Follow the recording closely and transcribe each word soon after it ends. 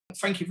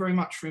Thank you very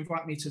much for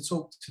inviting me to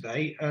talk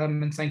today,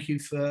 and thank you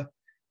for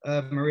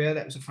Maria.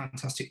 That was a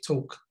fantastic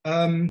talk.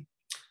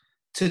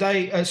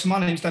 Today, so my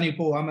name is Daniel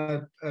Ball. I'm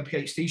a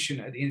PhD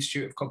student at the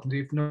Institute of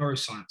Cognitive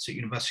Neuroscience at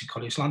University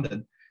College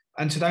London,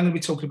 and today I'm going to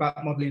be talking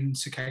about modelling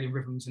circadian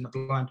rhythms in the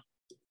blind.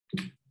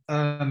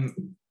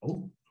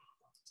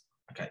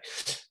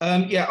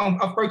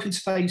 I've broken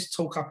today's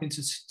talk up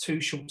into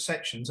two short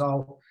sections.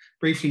 I'll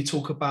briefly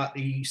talk about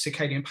the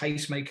circadian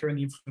pacemaker and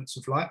the influence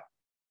of light.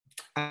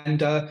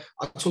 And I'll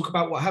talk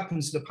about what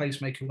happens to the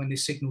pacemaker when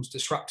this signal is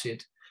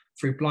disrupted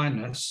through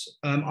blindness.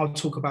 I'll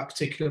talk about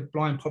particular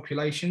blind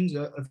populations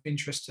of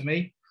interest to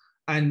me,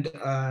 and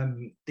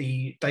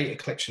the data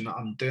collection that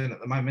I'm doing at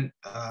the moment,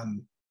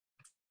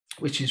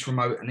 which is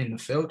remote and in the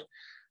field.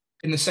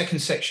 In the second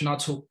section, I'll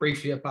talk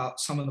briefly about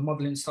some of the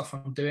modelling stuff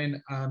I'm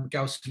doing,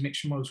 Gaussian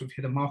mixture models with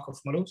hidden Markov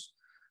models.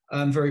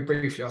 Very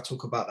briefly, I'll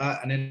talk about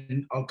that, and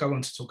then I'll go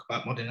on to talk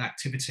about modelling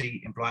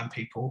activity in blind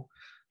people,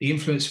 the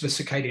influence of a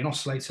circadian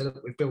oscillator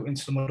that we've built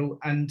into the model,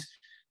 and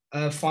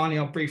finally,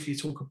 I'll briefly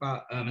talk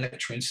about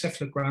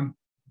electroencephalogram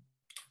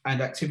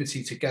and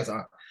activity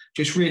together,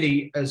 just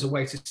really as a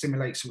way to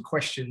stimulate some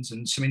questions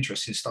and some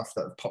interesting stuff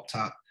that have popped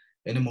out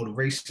in the model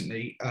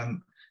recently.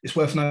 It's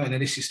worth noting that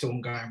this is still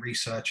ongoing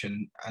research,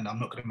 and I'm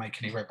not going to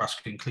make any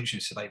robust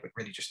conclusions today, but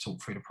really just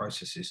talk through the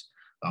processes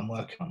that I'm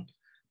working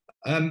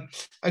on.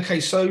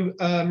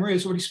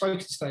 Maria's already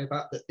spoken today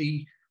about that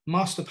the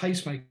master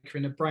pacemaker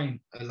in the brain,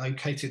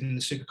 located in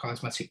the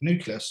suprachiasmatic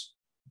nucleus,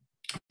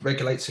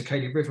 regulates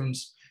circadian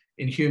rhythms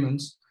in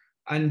humans.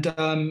 And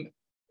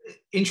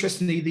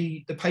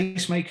interestingly, the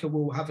pacemaker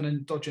will have an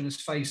endogenous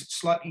phase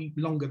slightly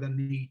longer than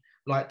the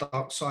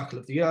light-dark cycle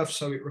of the Earth,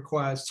 so it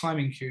requires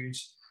timing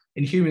cues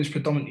in humans,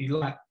 predominantly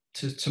light,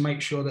 to make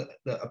sure that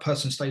a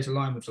person stays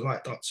aligned with the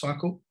light-dark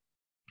cycle.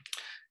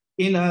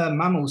 In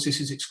mammals,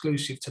 this is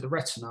exclusive to the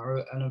retina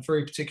and a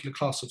very particular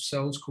class of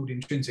cells called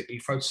intrinsically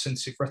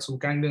photosensitive retinal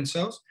ganglion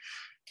cells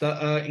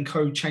that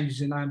encode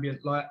changes in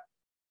ambient light,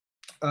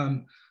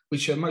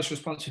 which are most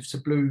responsive to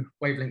blue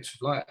wavelengths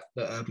of light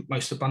that are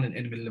most abundant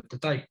in the middle of the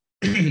day.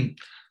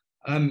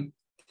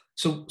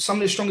 So some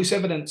of the strongest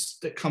evidence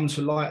that comes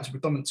for light as a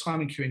predominant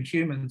timing cue in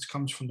humans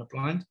comes from the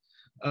blind.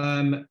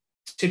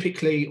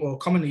 Typically, or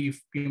commonly,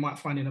 you might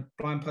find in a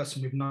blind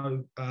person with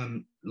no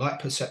light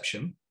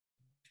perception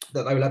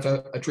that they will have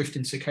a drift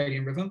in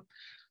circadian rhythm.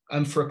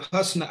 For a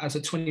person that has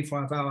a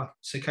 25-hour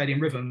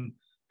circadian rhythm,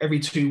 every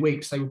 2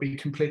 weeks, they will be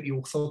completely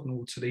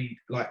orthogonal to the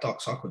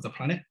light-dark cycle of the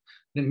planet.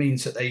 And it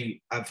means that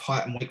they have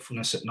heightened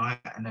wakefulness at night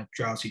and are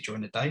drowsy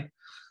during the day.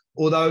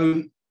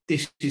 Although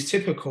this is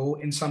typical,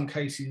 in some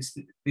cases,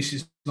 this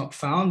is not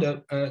found.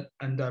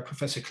 And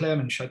Professor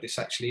Clareman showed this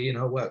actually in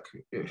her work,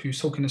 who's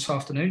talking this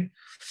afternoon.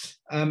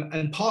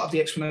 And part of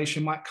the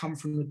explanation might come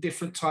from the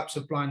different types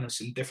of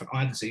blindness and different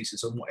eye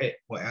diseases and what it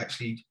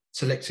actually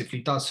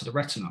selectively does to the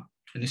retina.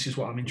 And this is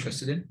what I'm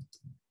interested in.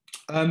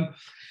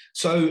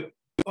 So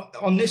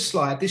on this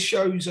slide, this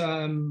shows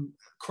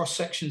cross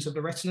sections of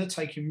the retina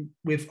taken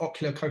with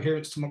ocular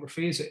coherence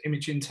tomography as an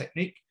imaging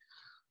technique.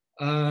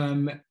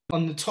 On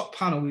the top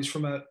panel is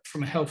from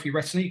a healthy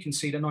retina. You can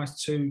see the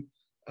nice two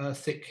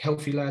thick,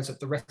 healthy layers of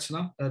the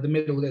retina. The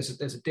middle, there's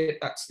a dip.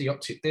 That's the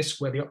optic disc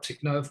where the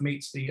optic nerve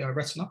meets the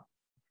retina.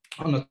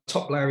 On the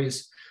top layer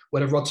is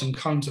where the rods and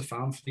cones are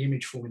found for the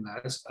image forming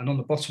layers, and on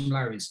the bottom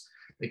layer is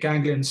the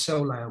ganglion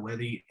cell layer where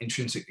the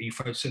intrinsically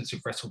photosensitive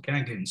retinal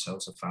ganglion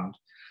cells are found.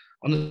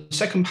 On the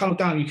second panel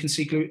down, you can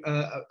see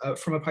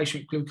from a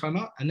patient with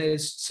glaucoma, and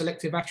there's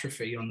selective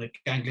atrophy on the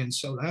ganglion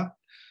cell layer.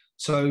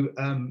 So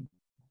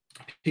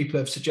people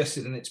have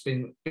suggested, and it's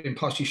been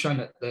partially shown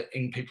that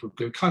in people with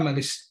glaucoma,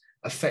 this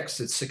affects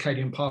the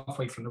circadian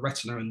pathway from the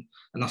retina and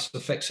thus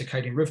affects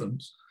circadian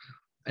rhythms.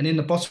 And in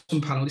the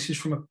bottom panel, this is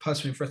from a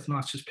person with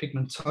retinitis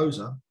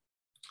pigmentosa.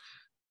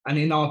 And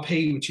in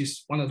RP, which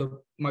is one of the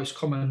most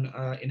common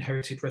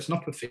inherited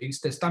retinopathies,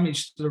 there's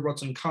damage to the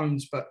rods and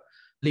cones, but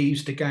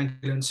leaves the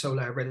ganglion cell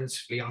layer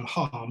relatively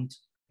unharmed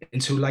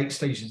until late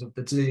stages of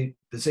the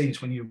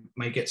disease, when you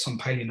may get some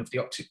paling of the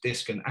optic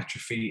disc and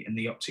atrophy in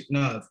the optic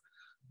nerve.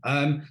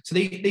 So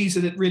these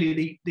are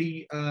really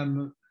the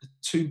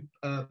two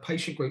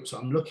patient groups that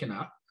I'm looking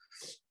at.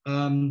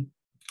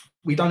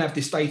 We don't have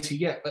this data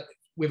yet, but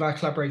with our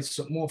collaborators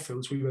at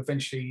Moorfields, we will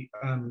eventually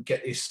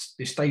get this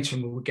data,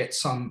 and we will get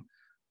some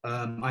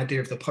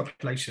idea of the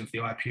population of the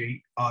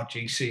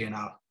IPRGC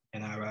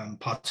in our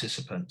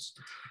participants.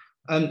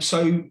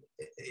 So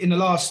in the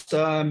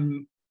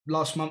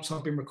last months,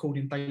 I've been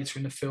recording data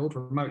in the field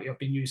remotely. I've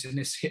been using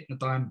this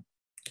Hypnodyne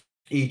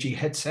EEG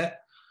headset,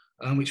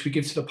 which we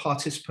give to the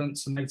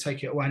participants, and they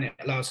take it away, and it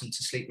allows them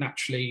to sleep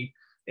naturally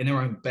in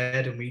their own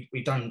bed, and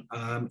we don't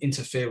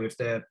interfere with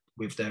their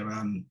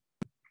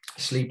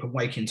sleep and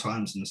waking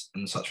times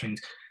and such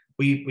things.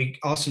 We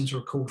ask them to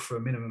record for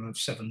a minimum of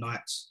 7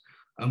 nights,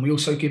 and we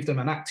also give them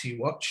an Acti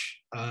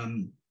watch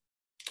and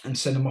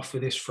send them off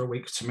with this for a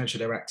week to measure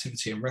their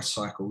activity and rest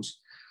cycles.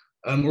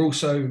 We're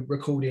also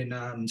recording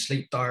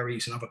sleep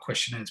diaries and other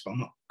questionnaires, but I'm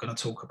not going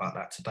to talk about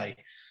that today.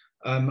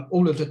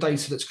 All of the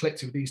data that's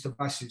collected with these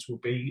devices will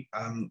be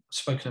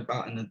spoken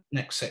about in the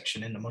next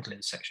section, in the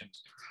modeling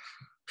sections.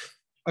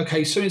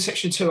 Okay, so in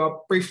section 2,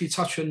 I'll briefly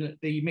touch on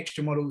the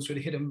mixture models with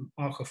the hidden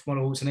Markov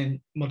models, and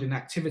then modeling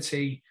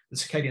activity, the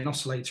circadian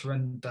oscillator,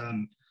 and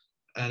an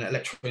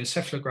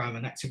electroencephalogram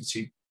and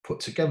activity put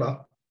together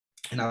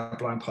in our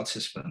blind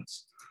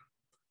participants.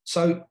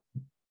 So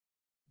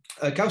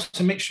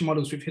Gaussian mixture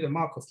models with hidden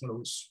Markov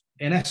models,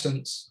 in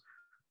essence,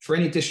 for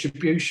any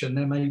distribution,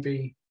 there may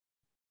be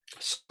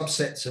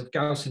subsets of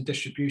Gaussian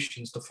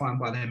distributions defined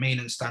by their mean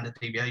and standard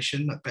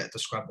deviation that better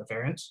describe the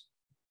variance.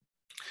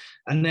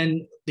 And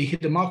then the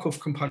hidden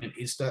Markov component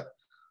is that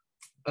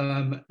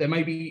there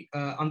may be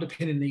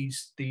underpinning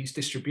these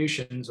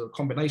distributions or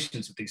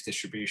combinations of these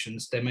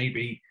distributions, there may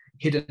be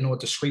hidden or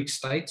discrete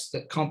states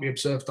that can't be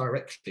observed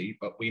directly,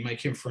 but we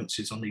make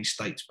inferences on these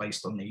states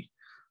based on the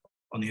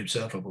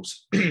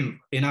observables.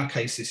 In our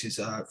case, this is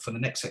for the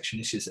next section,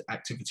 this is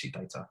activity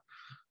data.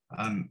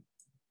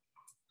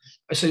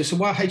 So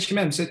why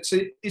HMM? So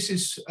this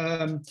is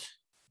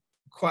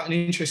quite an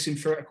interesting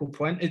theoretical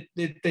point.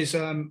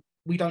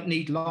 We don't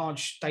need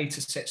large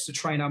data sets to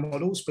train our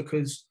models,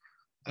 because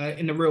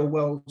in the real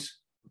world,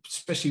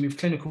 especially with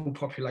clinical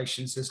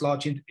populations, there's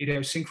large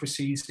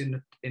idiosyncrasies in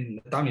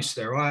the damage to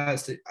their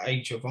eyes, the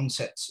age of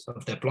onset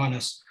of their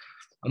blindness,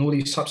 and all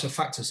these types of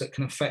factors that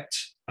can affect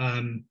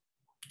a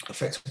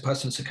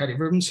person's circadian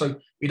rhythm. So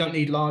we don't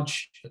need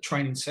large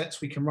training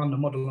sets. We can run the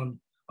model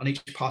on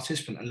each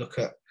participant and look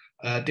at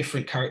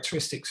different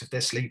characteristics of their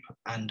sleep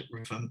and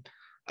rhythm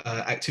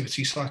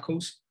activity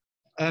cycles.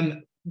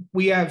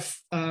 We have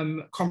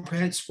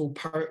comprehensible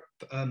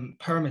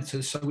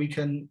parameters, so we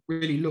can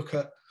really look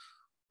at,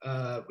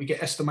 we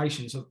get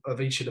estimations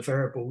of each of the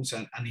variables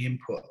and the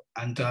input,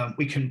 and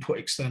we can put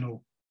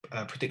external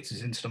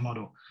predictors into the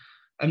model.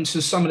 And so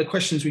some of the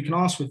questions we can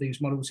ask with these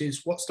models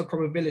is, what's the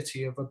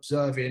probability of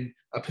observing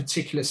a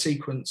particular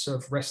sequence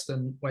of rest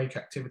and wake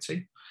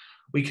activity?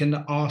 We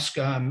can ask,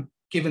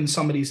 given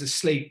somebody's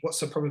asleep, what's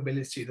the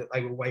probability that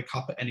they will wake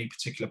up at any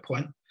particular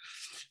point?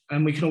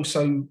 And we can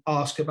also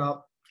ask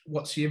about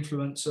what's the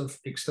influence of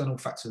external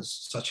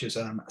factors, such as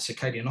a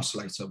circadian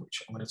oscillator,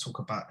 which I'm going to talk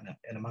about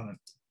in a moment.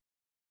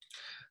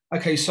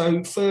 Okay,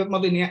 so for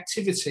modeling the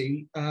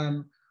activity,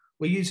 we're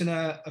using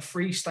a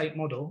free state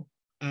model.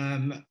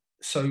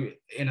 So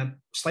in a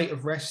state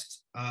of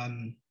rest,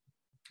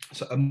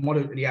 so a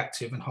moderately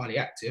active and highly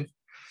active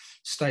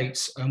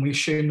states, and we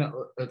assume that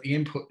at the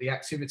input, the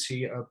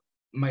activity are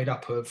made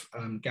up of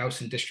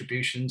Gaussian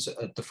distributions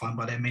defined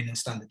by their mean and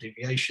standard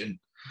deviation.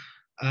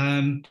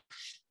 And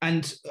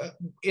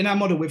in our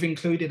model, we've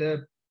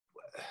included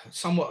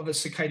somewhat of a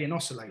circadian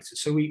oscillator.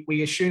 So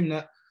we assume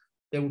that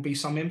there will be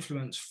some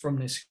influence from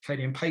the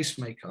circadian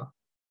pacemaker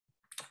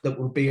that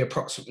will be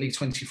approximately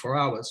 24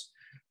 hours.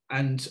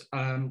 And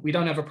we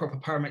don't have a proper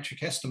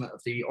parametric estimate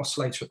of the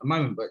oscillator at the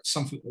moment, but it's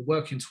something we're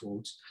working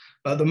towards.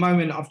 But at the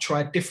moment, I've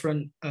tried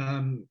different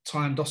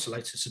timed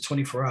oscillators, so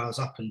 24 hours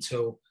up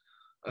until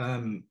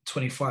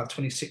 25,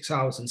 26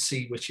 hours, and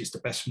see which is the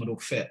best model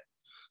fit.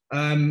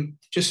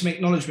 Just some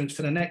acknowledgements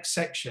for the next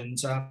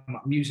sections. I've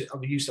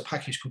used a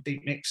package called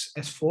DeepMix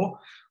S4,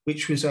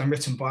 which was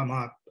written by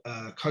my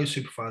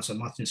co-supervisor,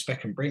 Martin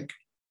Speckenbrink,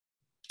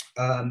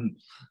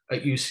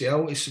 at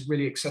UCL. It's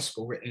really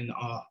accessible, written in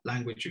our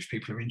language if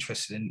people are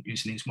interested in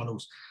using these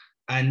models.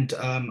 And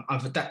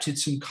I've adapted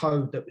some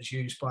code that was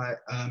used by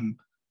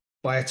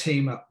a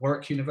team at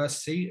Warwick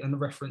University, and the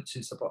reference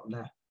is the bottom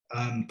there.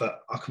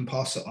 But I can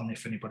pass it on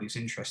if anybody's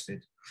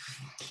interested.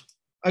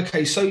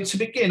 Okay, so to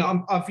begin,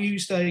 I've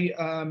used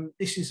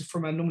this is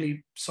from a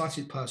normally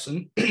sighted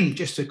person,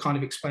 just to kind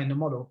of explain the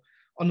model.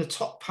 On the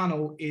top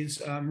panel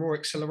is raw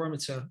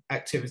accelerometer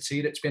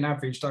activity that's been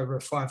averaged over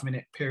a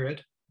 5-minute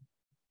period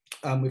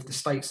with the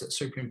states that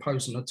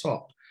superimpose on the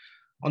top.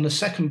 On the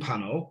second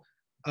panel,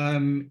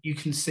 you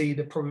can see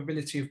the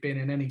probability of being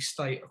in any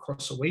state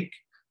across a week.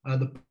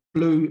 The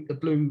blue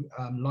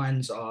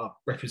lines are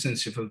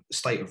representative of the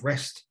state of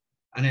rest,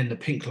 and then the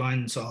pink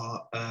lines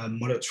are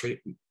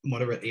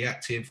moderately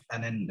active,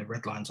 and then the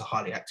red lines are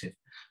highly active.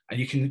 And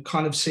you can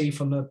kind of see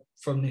from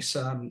this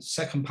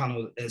second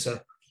panel that there's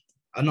a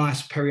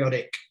nice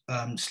periodic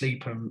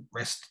sleep and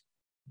rest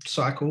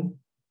cycle.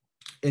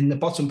 In the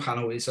bottom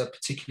panel is a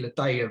particular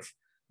day of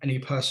any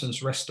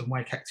person's rest and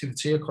wake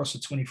activity across a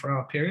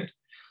 24-hour period.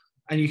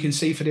 And you can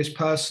see for this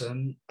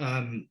person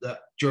that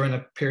during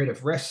a period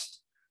of rest,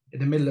 in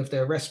the middle of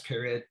their rest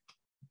period,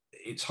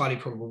 it's highly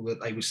probable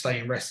that they will stay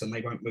in rest and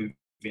they won't move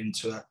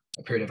into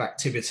a period of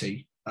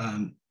activity,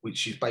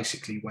 which is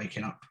basically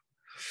waking up.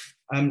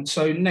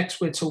 So next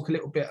we'll talk a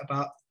little bit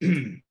about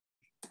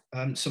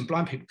some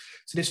blind people.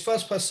 So this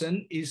first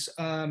person is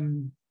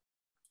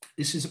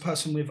this is a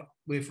person with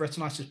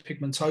retinitis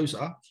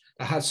pigmentosa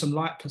that has some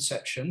light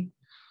perception.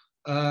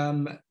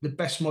 The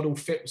best model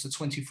fit was the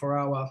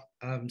 24-hour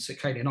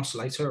circadian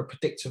oscillator, a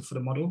predictor for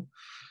the model.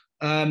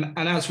 And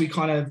as we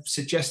kind of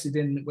suggested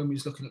when we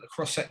was looking at the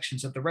cross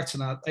sections of the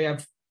retina, they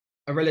have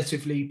a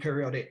relatively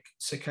periodic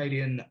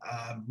circadian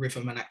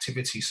rhythm and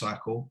activity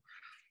cycle.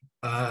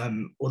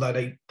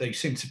 although they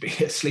seem to be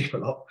asleep a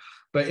lot.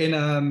 But in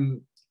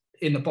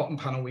the bottom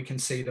panel, we can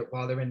see that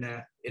while they're in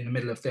the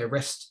middle of their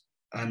rest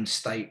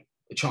state,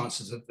 the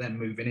chances of them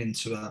moving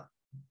into a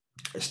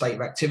state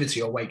of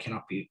activity or waking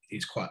up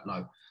is quite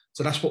low.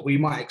 So that's what we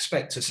might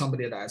expect to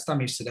somebody that has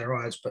damage to their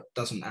eyes but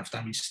doesn't have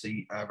damage to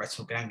the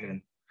retinal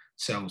ganglion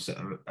cells that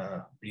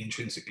are the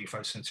intrinsically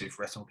photosensitive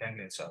retinal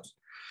ganglion cells.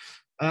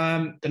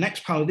 The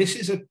next panel, this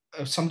is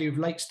somebody with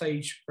late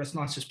stage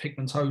retinitis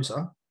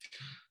pigmentosa,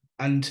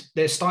 and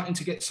they're starting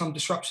to get some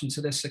disruption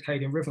to their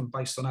circadian rhythm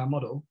based on our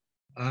model.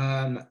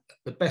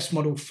 The best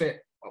model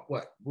fit,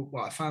 what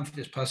I found for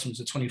this person was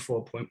a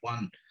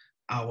 24.1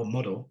 hour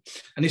model.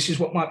 And this is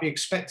what might be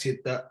expected,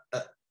 that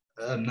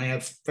they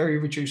have very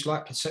reduced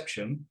light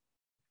perception,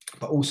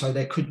 but also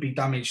there could be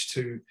damage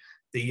to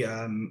the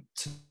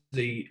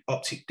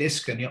optic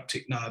disc and the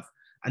optic nerve.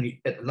 And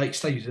at the late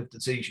stages of the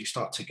disease, you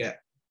start to get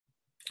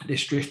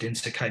this drift in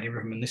circadian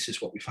rhythm. And this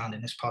is what we found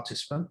in this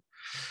participant.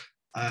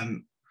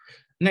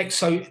 Next,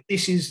 so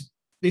this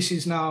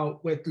is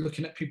now, we're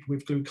looking at people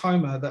with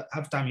glaucoma that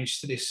have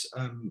damage to this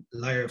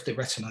layer of the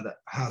retina that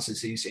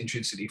houses these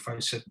intrinsically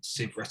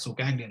photosensitive retinal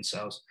ganglion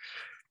cells.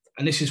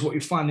 And this is what you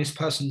find, this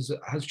person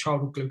has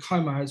childhood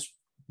glaucoma, has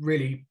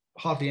really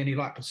hardly any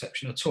light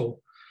perception at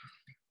all.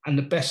 And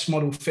the best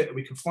model fit that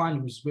we could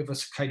find was with a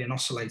circadian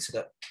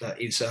oscillator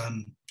that is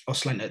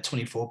oscillating at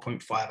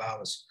 24.5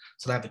 hours.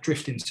 So they have a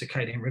drifting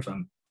circadian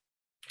rhythm.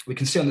 We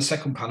can see on the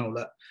second panel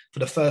that for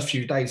the first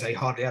few days, they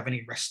hardly have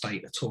any rest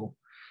state at all.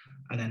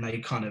 And then they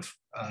kind of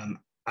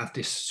have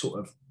this sort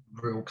of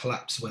real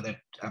collapse where they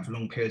have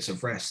long periods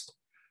of rest.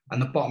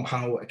 And the bottom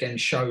panel again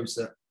shows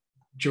that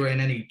during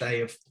any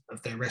day of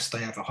their rest, they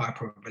have a high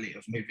probability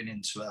of moving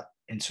into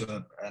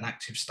an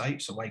active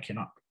state, so waking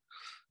up.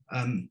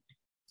 And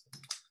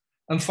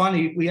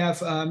finally, we have,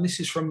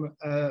 this is from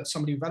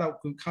somebody with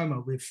adult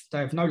glaucoma they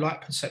have no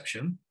light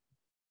perception.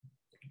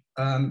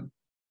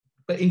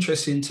 But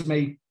interesting to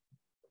me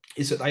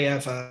is that they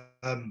have a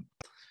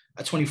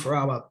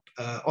 24-hour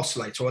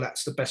oscillator, or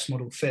that's the best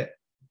model fit.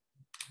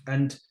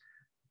 And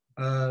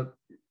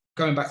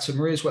going back to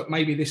Maria's work,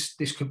 maybe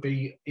this could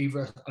be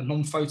either a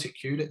non-photic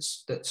cue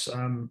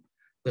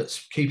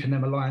that's keeping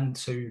them aligned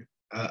to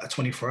a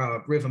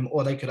 24-hour rhythm,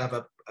 or they could have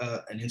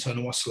an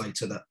internal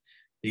oscillator that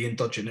the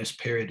endogenous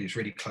period is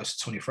really close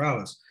to 24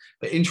 hours.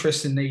 But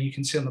interestingly, you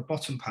can see on the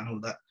bottom panel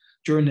that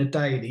during the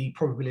day, the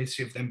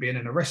probability of them being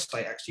in a rest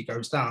state actually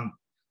goes down,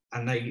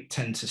 and they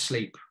tend to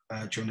sleep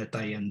during the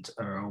day and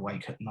are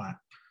awake at night,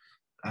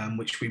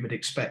 which we would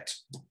expect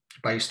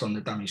based on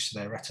the damage to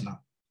their retina.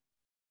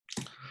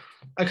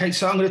 Okay,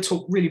 so I'm going to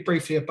talk really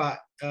briefly about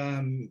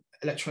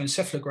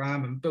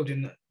electroencephalogram and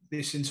building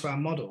this into our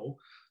model.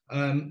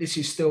 This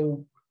is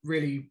still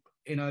really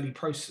in early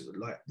process,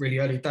 like really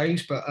early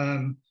days, but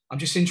I'm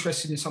just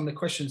interested in some of the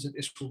questions that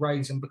this will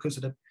raise, and because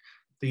of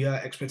the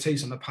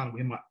expertise on the panel,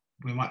 we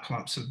might come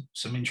up with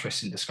some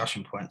interesting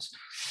discussion points.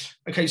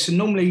 Okay, so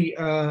normally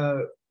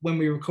when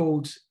we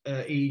record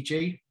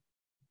EEG,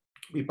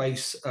 we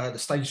base the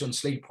stages on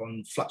sleep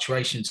on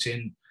fluctuations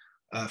in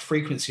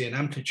frequency and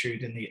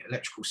amplitude in the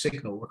electrical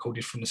signal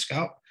recorded from the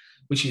scalp,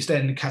 which is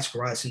then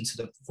categorized into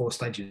the 4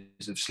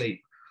 stages of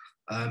sleep.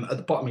 At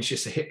the bottom is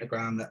just a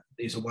hypnogram that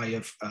is a way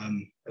of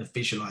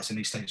visualizing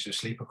these stages of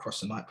sleep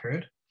across the night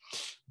period.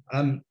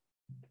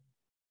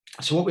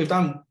 So what we've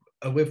done,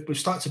 we've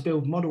started to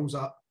build models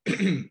up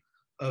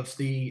of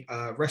the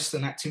rest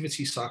and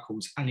activity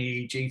cycles and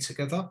the EEG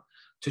together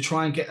to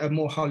try and get a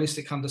more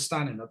holistic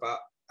understanding about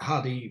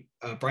how the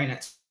brain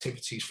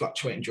activities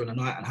fluctuating during the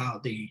night and how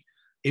the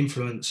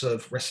influence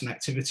of rest and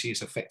activity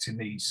is affecting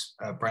these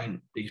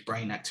brain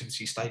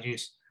activity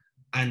stages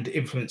and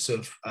influence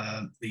of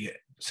the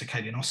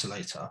circadian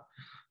oscillator.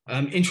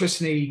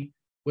 Interestingly,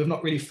 we've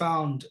not really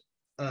found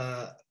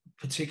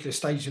particular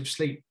stages of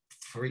sleep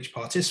for each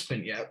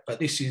participant yet, but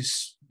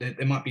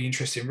there might be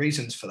interesting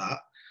reasons for that.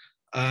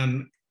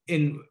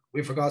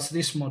 With regards to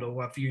this model,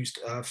 I've used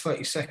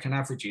 30-second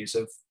averages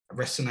of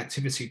rest and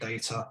activity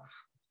data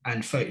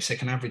and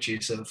 30-second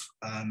averages of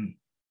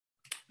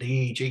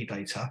the EEG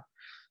data,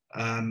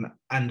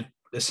 and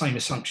the same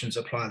assumptions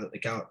apply that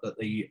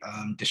the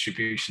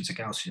distributions are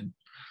Gaussian.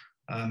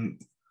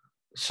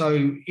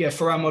 So yeah,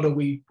 for our model,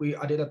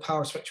 I did a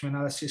power spectrum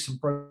analysis and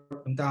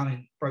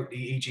broke the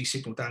EEG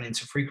signal down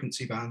into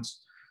frequency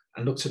bands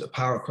and looked at the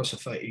power across a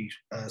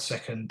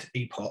 30-second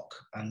epoch,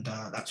 and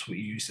that's what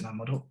we used in our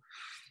model.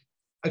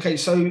 Okay,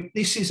 so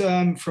this is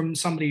from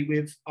somebody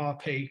with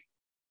RP.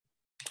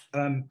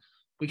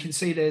 We can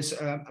see there's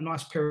a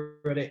nice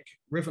periodic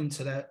rhythm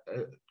to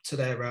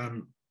their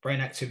brain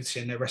activity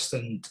and their rest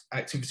and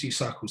activity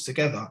cycles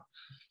together.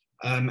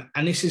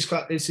 And this is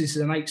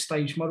an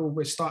 8-stage model.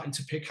 We're starting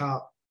to pick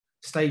up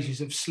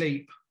stages of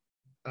sleep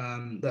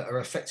that are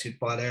affected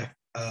by their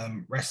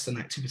rest and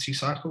activity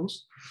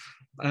cycles.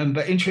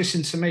 But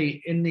interesting to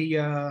me,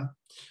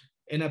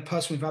 in a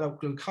person with adult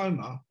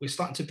glaucoma, we're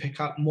starting to pick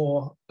up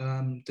more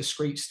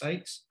discrete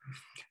states.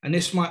 And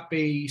this might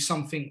be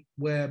something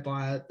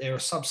whereby there are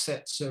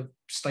subsets of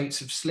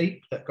states of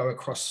sleep that go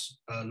across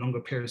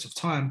longer periods of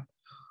time,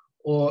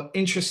 or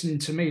interesting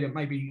to me that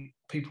maybe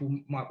people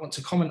might want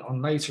to comment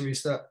on later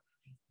is that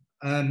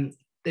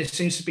there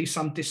seems to be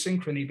some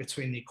dyssynchrony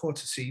between the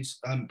cortices,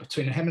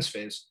 between the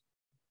hemispheres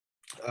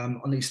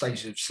on these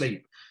stages of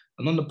sleep.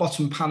 And on the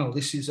bottom panel,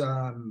 this is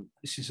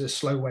a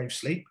slow wave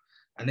sleep,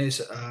 and there's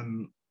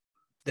some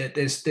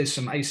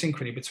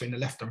asynchrony between the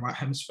left and right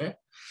hemisphere.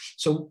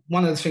 So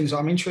one of the things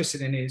I'm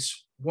interested in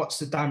is what's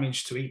the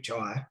damage to each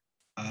eye,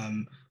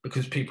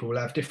 because people will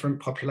have different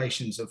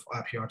populations of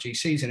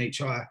IPRGCs in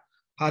each eye.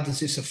 How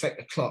does this affect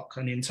the clock,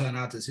 and in turn,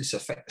 how does this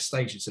affect the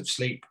stages of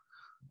sleep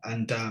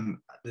and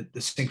the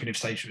synchrony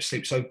stages of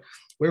sleep? So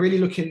we're really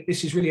looking.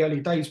 This is really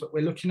early days, but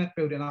we're looking at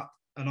building up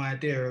an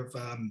idea of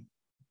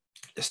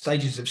the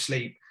stages of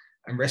sleep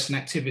and rest and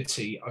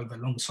activity over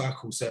long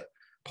cycles that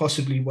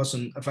possibly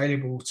wasn't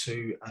available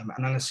to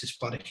analysis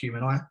by the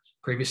human eye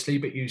previously,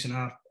 but using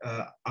our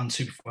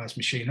unsupervised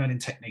machine learning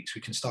techniques,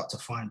 we can start to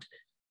find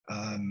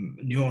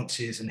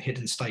nuances and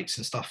hidden states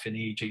and stuff in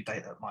the EEG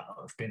data that might not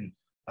have been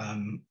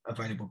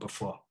available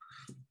before.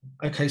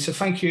 Okay, so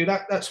thank you.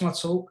 That's my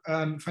talk.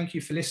 Thank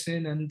you for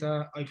listening, and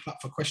open up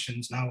for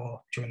questions now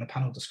or during the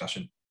panel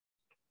discussion.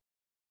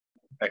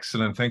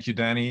 Excellent. Thank you,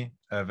 Danny.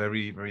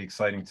 Very, very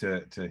exciting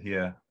to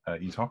hear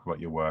you talk about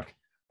your work.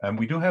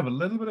 We do have a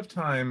little bit of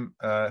time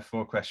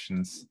for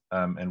questions,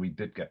 and we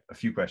did get a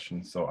few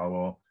questions, so I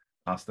will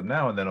ask them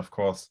now. And then, of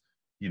course,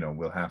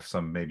 we'll have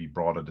some maybe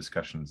broader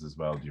discussions as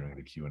well during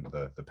the Q and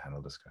the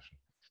panel discussion.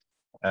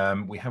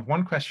 We have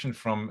one question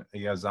from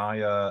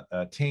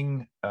Yazaya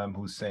Ting,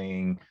 who's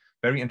saying,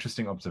 very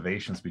interesting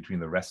observations between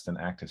the rest and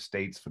active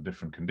states for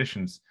different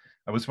conditions.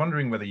 I was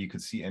wondering whether you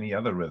could see any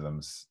other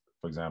rhythms,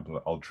 for example,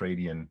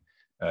 ultradian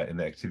in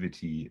the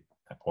activity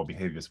or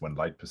behaviors when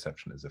light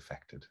perception is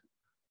affected.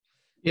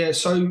 Yeah,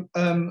 so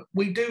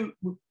we do,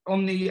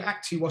 on the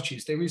Acti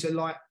watches, there is a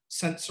light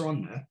sensor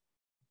on there.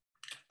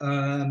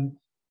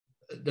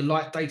 The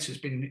light data has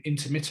been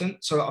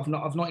intermittent, so I've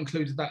not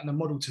included that in the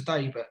model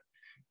today, but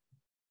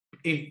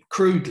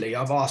crudely,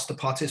 I've asked the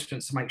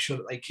participants to make sure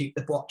that they keep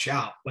the watch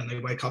out when they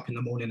wake up in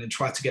the morning and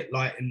try to get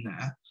light in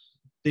there.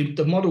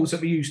 The models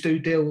that we use do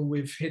deal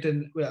with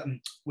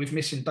with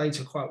missing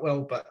data quite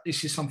well, but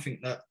this is something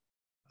that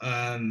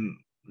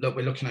that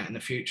we're looking at in the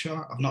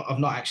future. I've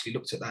not actually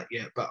looked at that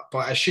yet, but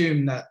I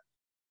assume that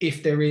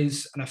if there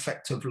is an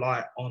effect of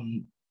light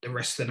on the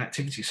rest of the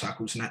activity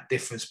cycles and that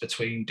differs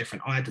between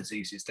different eye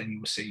diseases, then you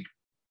will see,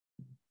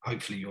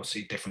 hopefully you'll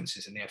see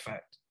differences in the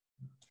effect.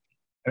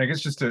 And I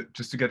guess just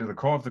to get to the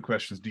core of the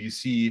questions, do you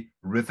see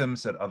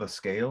rhythms at other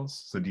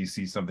scales? So do you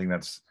see something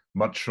that's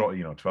much short,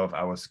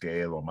 12-hour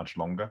scale or much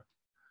longer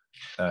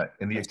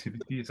in the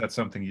activity? Is that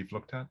something you've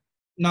looked at?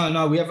 No,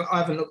 I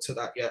haven't looked at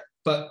that yet.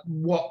 But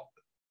what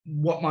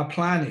my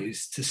plan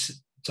is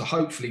to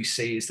hopefully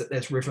see is that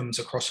there's rhythms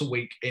across a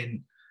week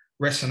in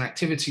rest and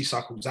activity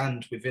cycles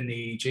and within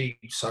the EEG.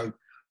 So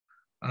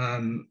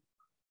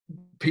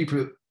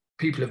people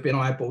have been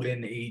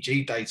eyeballing the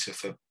EEG data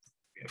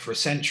for a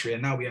century,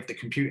 and now we have the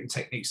computing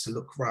techniques to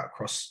look right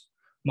across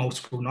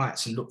multiple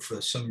nights and look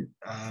for some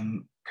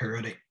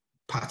periodic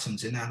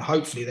patterns in there, and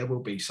hopefully there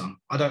will be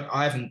some.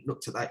 I haven't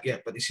looked at that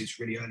yet, but this is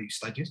really early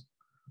stages.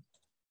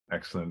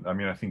 Excellent. I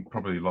mean, I think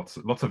probably lots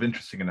of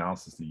interesting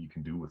analysis that you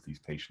can do with these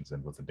patients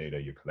and with the data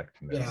you're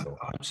collecting there. Yeah, so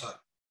I hope so.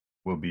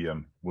 We'll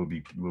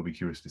be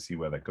curious to see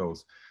where that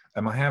goes.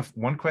 I have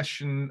one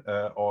question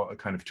or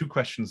kind of two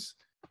questions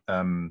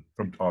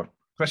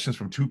questions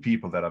from two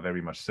people that are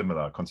very much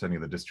similar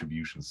concerning the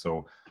distribution.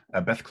 So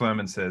Beth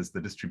Clerman says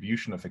the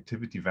distribution of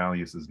activity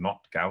values is not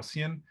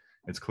Gaussian.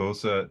 It's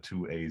closer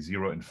to a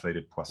zero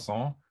inflated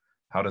Poisson.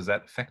 How does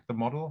that affect the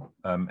model?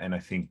 And I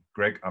think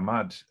Greg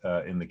Ahmad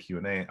in the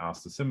Q&A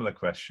asked a similar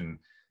question.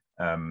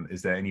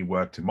 Is there any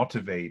work to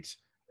motivate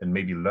and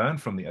maybe learn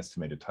from the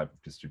estimated type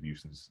of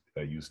distributions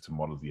used to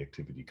model the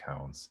activity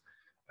counts?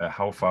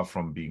 How far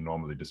from being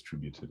normally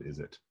distributed is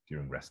it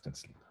during rest and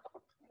sleep?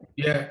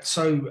 Yeah,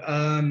 so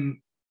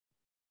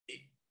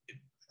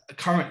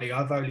currently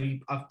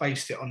I've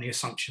based it on the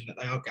assumption that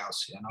they are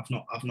Gaussian.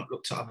 I've not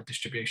looked at other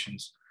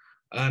distributions.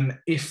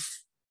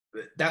 If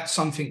that's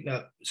something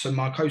that, so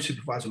my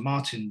co-supervisor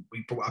Martin,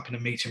 we brought up in a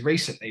meeting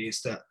recently,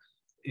 is that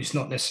it's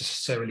not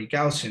necessarily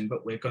Gaussian,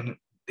 but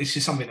this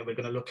is something that we're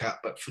going to look at.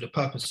 But for the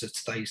purpose of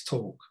today's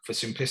talk, for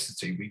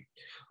simplicity,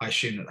 I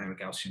assume that they were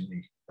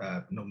Gaussianly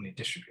normally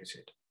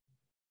distributed.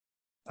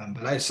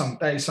 But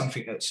that is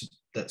something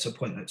that's a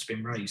point that's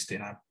been raised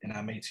in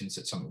our meetings.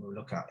 That's something we'll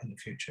look at in the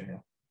future. Yeah.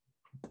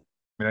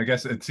 I mean, I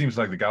guess it seems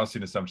like the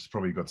Gaussian assumption is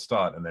probably a good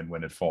start, and then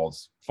when it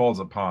falls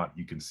apart,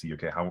 you can see,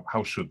 okay,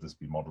 how should this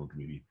be modeled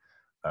really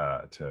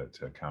to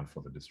account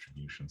for the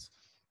distributions?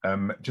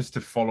 Just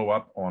to follow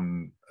up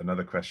on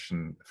another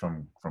question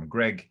from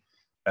Greg,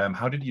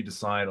 how did you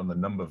decide on the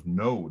number of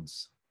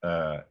nodes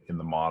in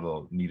the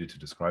model needed to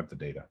describe the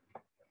data?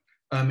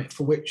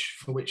 For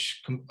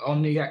which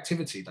on the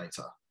activity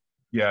data?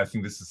 Yeah, I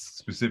think this is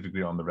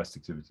specifically on the rest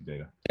activity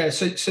data. Yeah,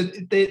 so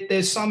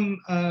there's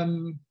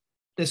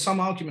some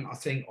argument, I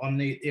think, on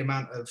the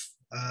amount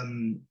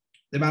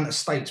of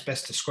states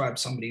best describe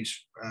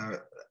somebody's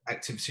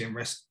activity and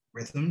rest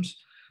rhythms.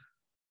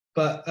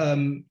 But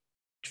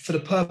for the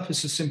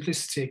purpose of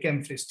simplicity,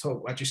 again, for this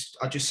talk, I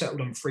just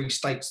settled on 3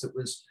 states. That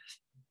was,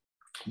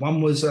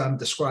 one was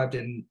described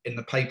in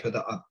the paper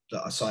that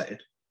I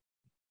cited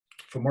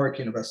from Warwick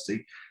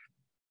University,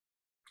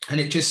 and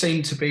it just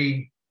seemed to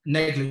be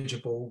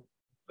negligible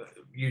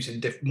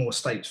using more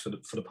states for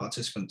the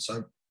participants.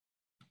 So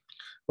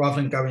rather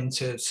than go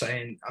into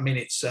saying, I mean,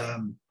 it's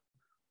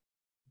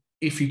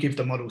if you give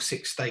the model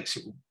 6 states,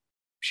 it will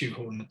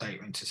shoehorn the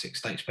data into 6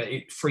 states, but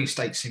 3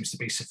 states seems to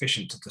be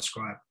sufficient to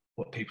describe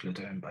what people are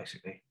doing,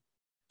 basically.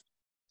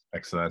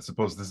 Excellent. I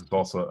suppose this is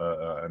also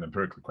an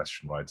empirical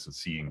question, right? So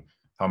seeing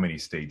how many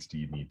states do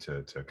you need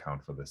to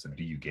account for this, and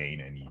do you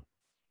gain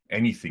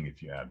anything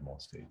if you add more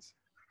states?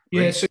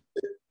 Great. Yeah.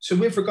 So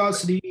with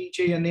regards to the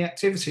EEG and the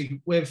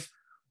activity, we've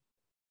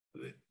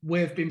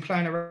been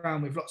playing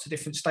around with lots of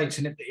different states,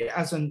 and it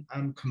hasn't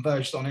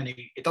converged on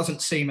any. It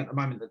doesn't seem at the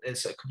moment that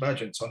there's a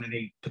convergence on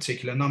any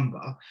particular number,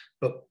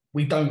 but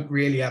we don't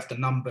really have the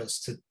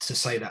numbers to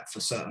say that for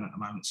certain at the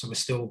moment. So we're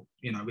still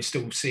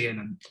seeing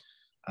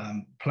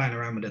and playing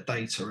around with the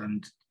data,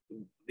 and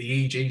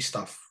the EEG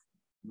stuff.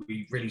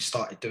 We really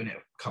started doing it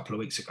a couple of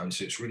weeks ago,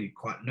 so it's really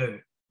quite new.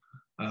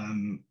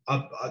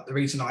 The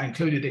reason I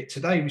included it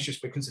today was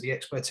just because of the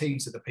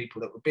expertise of the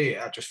people that would be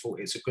here. I just thought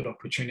it's a good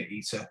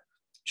opportunity to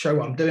show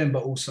what I'm doing,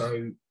 but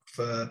also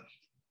for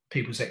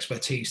people's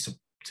expertise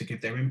to give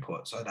their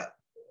input. So that,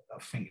 I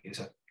think,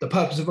 is the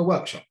purpose of a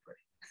workshop.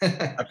 Really.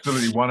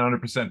 Absolutely,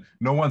 100%.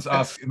 No one's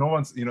asked. No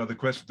one's.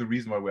 The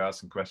reason why we're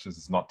asking questions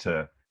is not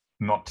to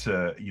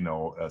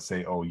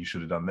say, oh, you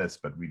should have done this,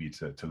 but really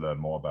to learn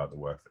more about the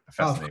work.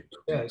 Fascinating.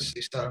 Yeah,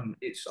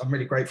 I'm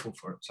really grateful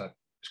for it. So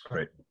it's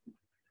great.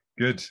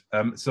 Good.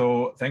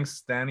 So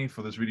thanks, Danny,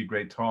 for this really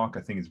great talk.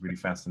 I think it's really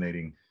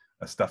fascinating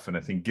stuff, and I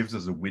think gives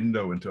us a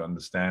window into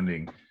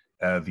understanding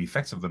the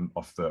effects of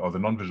the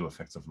non-visual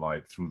effects of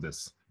light through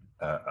this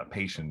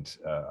patient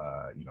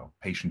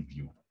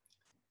view.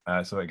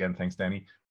 So again, thanks, Danny.